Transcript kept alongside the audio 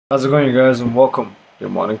How's it going, you guys, and welcome to your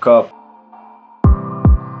morning cup.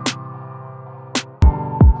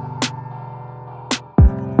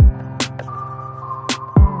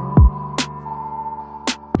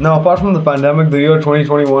 Now, apart from the pandemic, the year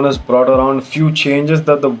 2021 has brought around a few changes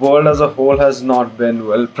that the world as a whole has not been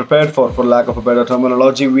well prepared for lack of a better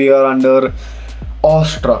terminology. We are under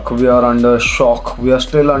awestruck, we are under shock, we are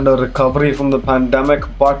still under recovery from the pandemic,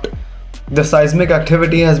 but the seismic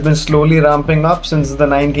activity has been slowly ramping up since the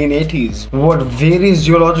 1980s. What various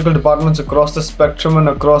geological departments across the spectrum and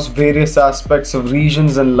across various aspects of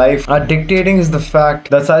regions and life are dictating is the fact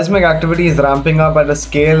that seismic activity is ramping up at a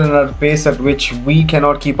scale and at a pace at which we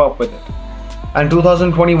cannot keep up with it. And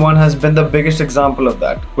 2021 has been the biggest example of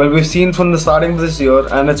that. Well, we've seen from the starting of this year,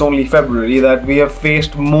 and it's only February, that we have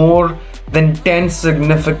faced more than 10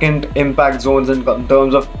 significant impact zones in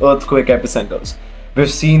terms of earthquake epicenters. We've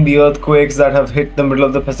seen the earthquakes that have hit the middle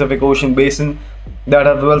of the Pacific Ocean basin that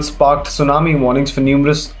have sparked tsunami warnings for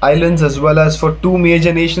numerous islands as well as for two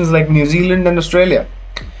major nations like New Zealand and Australia.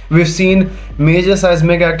 We've seen major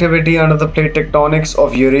seismic activity under the plate tectonics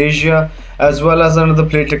of Eurasia as well as under the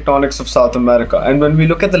plate tectonics of South America. And when we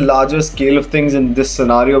look at the larger scale of things in this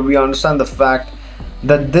scenario, we understand the fact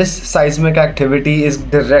that this seismic activity is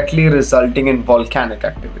directly resulting in volcanic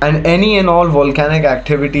activity, and any and all volcanic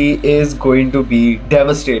activity is going to be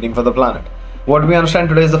devastating for the planet. What we understand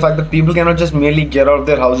today is the fact that people cannot just merely get out of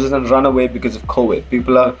their houses and run away because of COVID.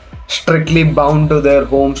 People are strictly bound to their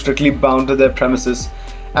homes, strictly bound to their premises,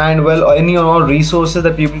 and well, any and all resources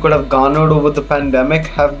that people could have garnered over the pandemic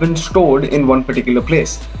have been stored in one particular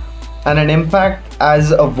place. And an impact as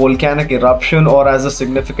a volcanic eruption or as a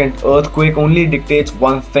significant earthquake only dictates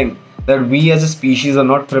one thing, that we as a species are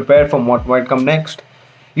not prepared for what might come next.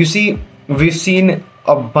 You see, we've seen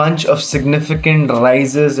a bunch of significant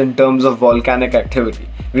rises in terms of volcanic activity.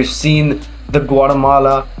 We've seen the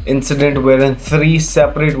Guatemala incident wherein 3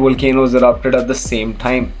 separate volcanoes erupted at the same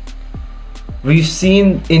time. We've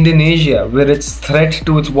seen Indonesia, where its threat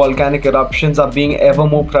to its volcanic eruptions are being ever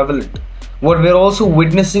more prevalent. What we're also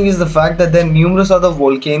witnessing is the fact that there are numerous other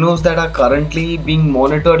volcanoes that are currently being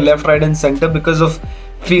monitored left, right and center because of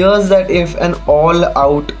fears that if an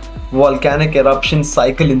all-out volcanic eruption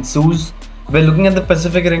cycle ensues, we're looking at the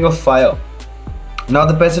Pacific Ring of Fire. Now,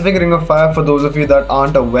 the Pacific Ring of Fire, for those of you that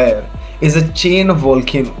aren't aware, is a chain of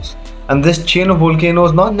volcanoes. And this chain of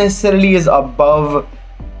volcanoes not necessarily is above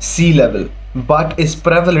sea level, but is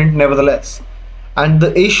prevalent nevertheless. And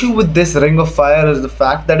the issue with this ring of fire is the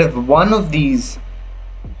fact that if one of these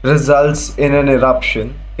results in an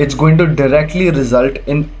eruption, it's going to directly result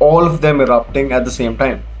in all of them erupting at the same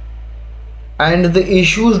time. And the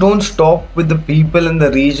issues don't stop with the people in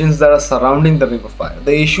the regions that are surrounding the ring of fire.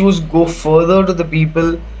 The issues go further to the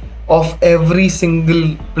people of every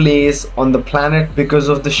single place on the planet because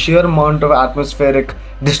of the sheer amount of atmospheric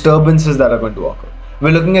disturbances that are going to occur.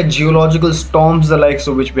 We're looking at geological storms, the likes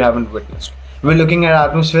of which we haven't witnessed. We're looking at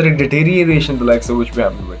atmospheric deterioration, the likes of which we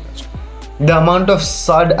haven't witnessed. The amount of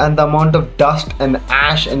sud and the amount of dust and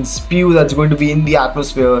ash and spew that's going to be in the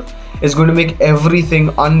atmosphere is going to make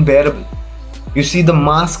everything unbearable. You see, the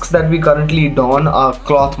masks that we currently don are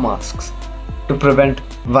cloth masks to prevent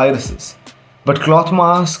viruses. But cloth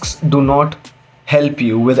masks do not help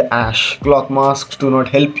you with ash. Cloth masks do not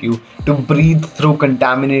help you to breathe through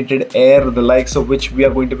contaminated air, the likes of which we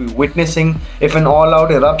are going to be witnessing if an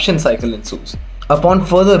all-out eruption cycle ensues. Upon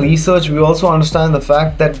further research, we also understand the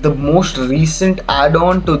fact that the most recent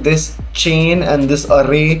add-on to this chain and this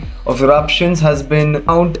array of eruptions has been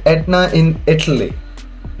Mount Etna in Italy.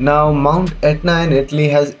 Now, Mount Etna in Italy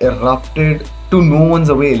has erupted to no one's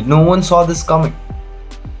avail. No one saw this coming.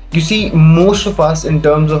 You see, most of us, in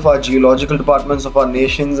terms of our geological departments of our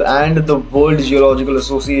nations and the World Geological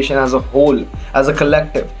Association as a whole, as a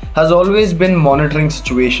collective, has always been monitoring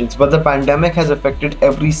situations, but the pandemic has affected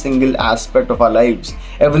every single aspect of our lives.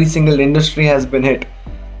 Every single industry has been hit,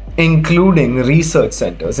 including research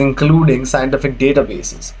centers, including scientific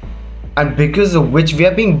databases. And because of which we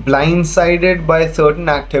are being blindsided by certain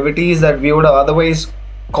activities that we would have otherwise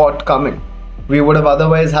caught coming. We would have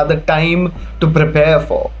otherwise had the time to prepare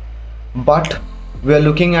for. But we are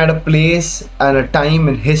looking at a place and a time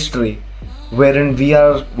in history wherein we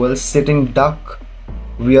are, well, sitting duck.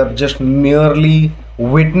 We are just merely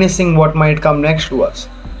witnessing what might come next to us.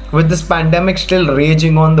 With this pandemic still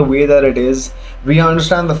raging on the way that it is, we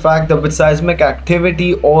understand the fact that with seismic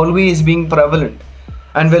activity always being prevalent,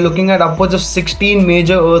 and we're looking at upwards of 16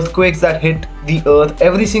 major earthquakes that hit the earth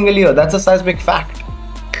every single year. That's a seismic fact.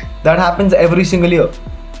 That happens every single year.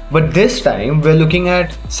 But this time we're looking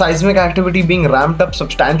at seismic activity being ramped up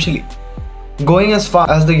substantially. going as far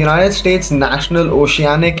as the United States National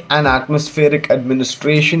Oceanic and Atmospheric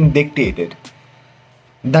Administration dictated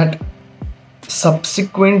that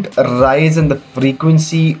subsequent rise in the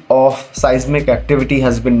frequency of seismic activity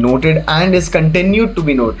has been noted and is continued to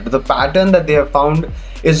be noted. The pattern that they have found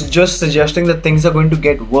is just suggesting that things are going to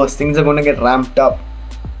get worse, things are going to get ramped up.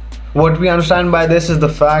 What we understand by this is the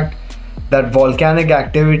fact that volcanic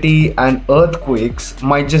activity and earthquakes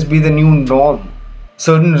might just be the new norm.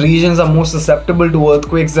 Certain regions are more susceptible to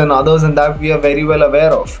earthquakes than others, and that we are very well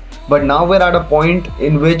aware of. But now we're at a point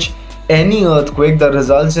in which any earthquake that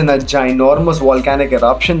results in a ginormous volcanic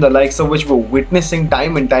eruption, the likes of which we're witnessing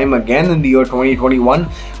time and time again in the year 2021,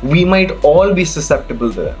 we might all be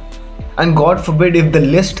susceptible to them. And God forbid, if the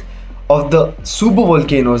list of the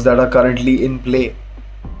supervolcanoes that are currently in play,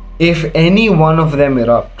 if any one of them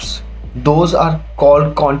erupts, those are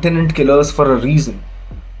called continent killers for a reason.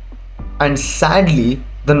 And sadly,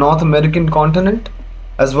 the North American continent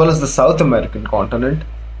as well as the South American continent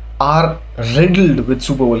are riddled with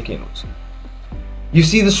supervolcanoes. You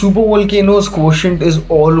see, the supervolcanoes quotient is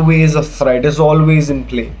always a threat, is always in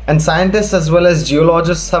play. And scientists as well as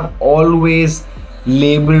geologists have always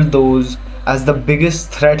labeled those as the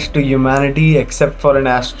biggest threat to humanity, except for an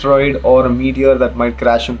asteroid or a meteor that might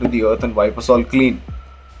crash into the earth and wipe us all clean.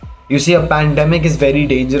 You see, a pandemic is very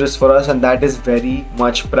dangerous for us, and that is very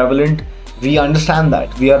much prevalent. We understand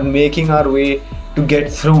that. We are making our way to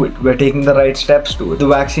get through it. We're taking the right steps to it. The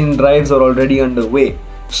vaccine drives are already underway.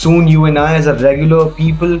 Soon you and I as a regular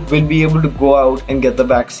people will be able to go out and get the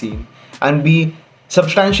vaccine and be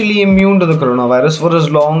substantially immune to the coronavirus for as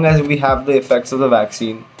long as we have the effects of the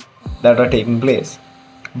vaccine that are taking place.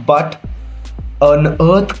 But an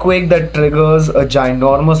earthquake that triggers a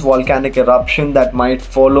ginormous volcanic eruption that might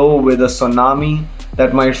follow with a tsunami,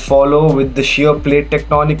 that might follow with the shear plate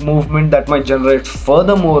tectonic movement, that might generate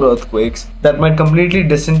further more earthquakes, that might completely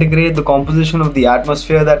disintegrate the composition of the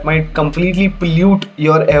atmosphere, that might completely pollute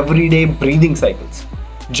your everyday breathing cycles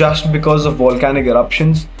just because of volcanic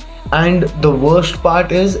eruptions. And the worst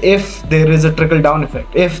part is, if there is a trickle down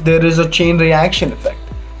effect, if there is a chain reaction effect,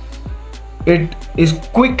 it is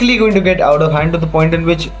quickly going to get out of hand to the point in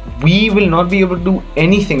which we will not be able to do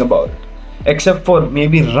anything about it, except for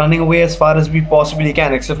maybe running away as far as we possibly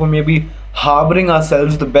can, except for maybe harboring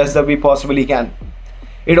ourselves the best that we possibly can.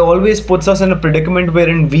 It always puts us in a predicament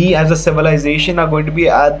wherein we as a civilization are going to be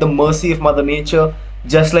at the mercy of Mother Nature,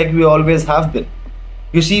 just like we always have been.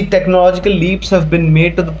 You see, technological leaps have been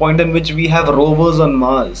made to the point in which we have rovers on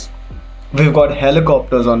Mars. We've got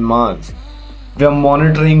helicopters on Mars. We are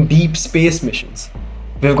monitoring deep space missions.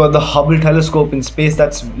 We've got the Hubble telescope in space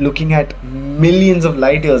that's looking at millions of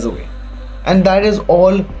light years away. And that is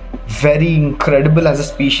all very incredible as a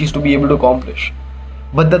species to be able to accomplish.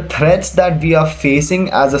 But the threats that we are facing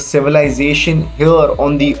as a civilization here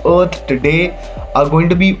on the earth today are going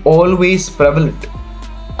to be always prevalent.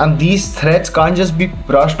 And these threats can't just be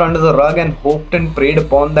brushed under the rug and hoped and prayed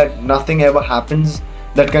upon that nothing ever happens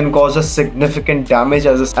that can cause us significant damage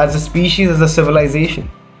as a species, as a civilization.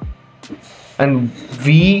 And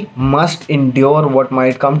we must endure what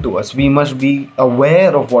might come to us. We must be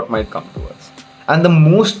aware of what might come to us. And the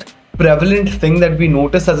most prevalent thing that we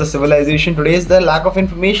notice as a civilization today is the lack of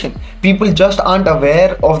information. People just aren't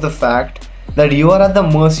aware of the fact that you are at the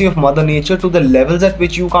mercy of Mother Nature to the levels at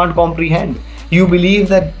which you can't comprehend. You believe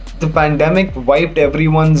that the pandemic wiped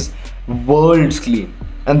everyone's worlds clean,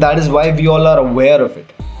 and that is why we all are aware of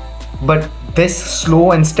it. But this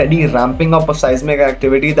slow and steady ramping up of seismic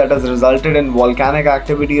activity that has resulted in volcanic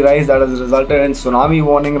activity rise, that has resulted in tsunami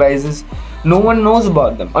warning rises, no one knows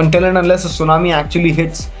about them until and unless a tsunami actually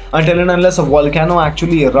hits, until and unless a volcano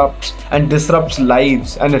actually erupts and disrupts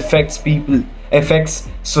lives and affects people, affects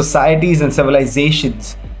societies and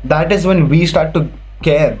civilizations. That is when we start to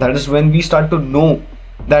care. That is when we start to know.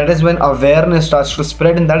 That is when awareness starts to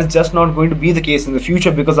spread, and that is just not going to be the case in the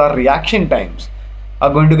future, because our reaction times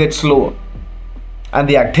are going to get slower and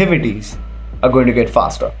the activities are going to get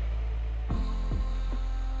faster.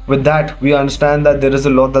 With that, we understand that there is a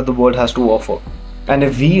lot that the world has to offer, and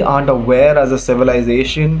if we aren't aware as a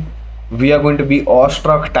civilization, we are going to be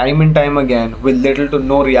awestruck time and time again with little to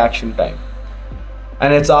no reaction time.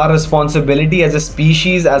 And it's our responsibility as a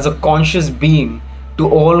species, as a conscious being, to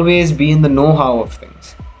always be in the know-how of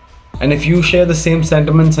things. And if you share the same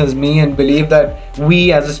sentiments as me and believe that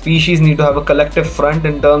we as a species need to have a collective front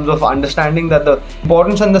in terms of understanding that the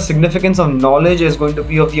importance and the significance of knowledge is going to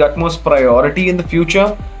be of the utmost priority in the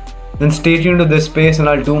future, then stay tuned to this space, and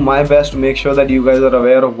I'll do my best to make sure that you guys are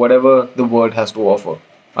aware of whatever the world has to offer.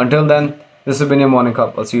 Until then, this has been your morning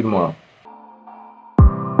cup. I'll see you tomorrow.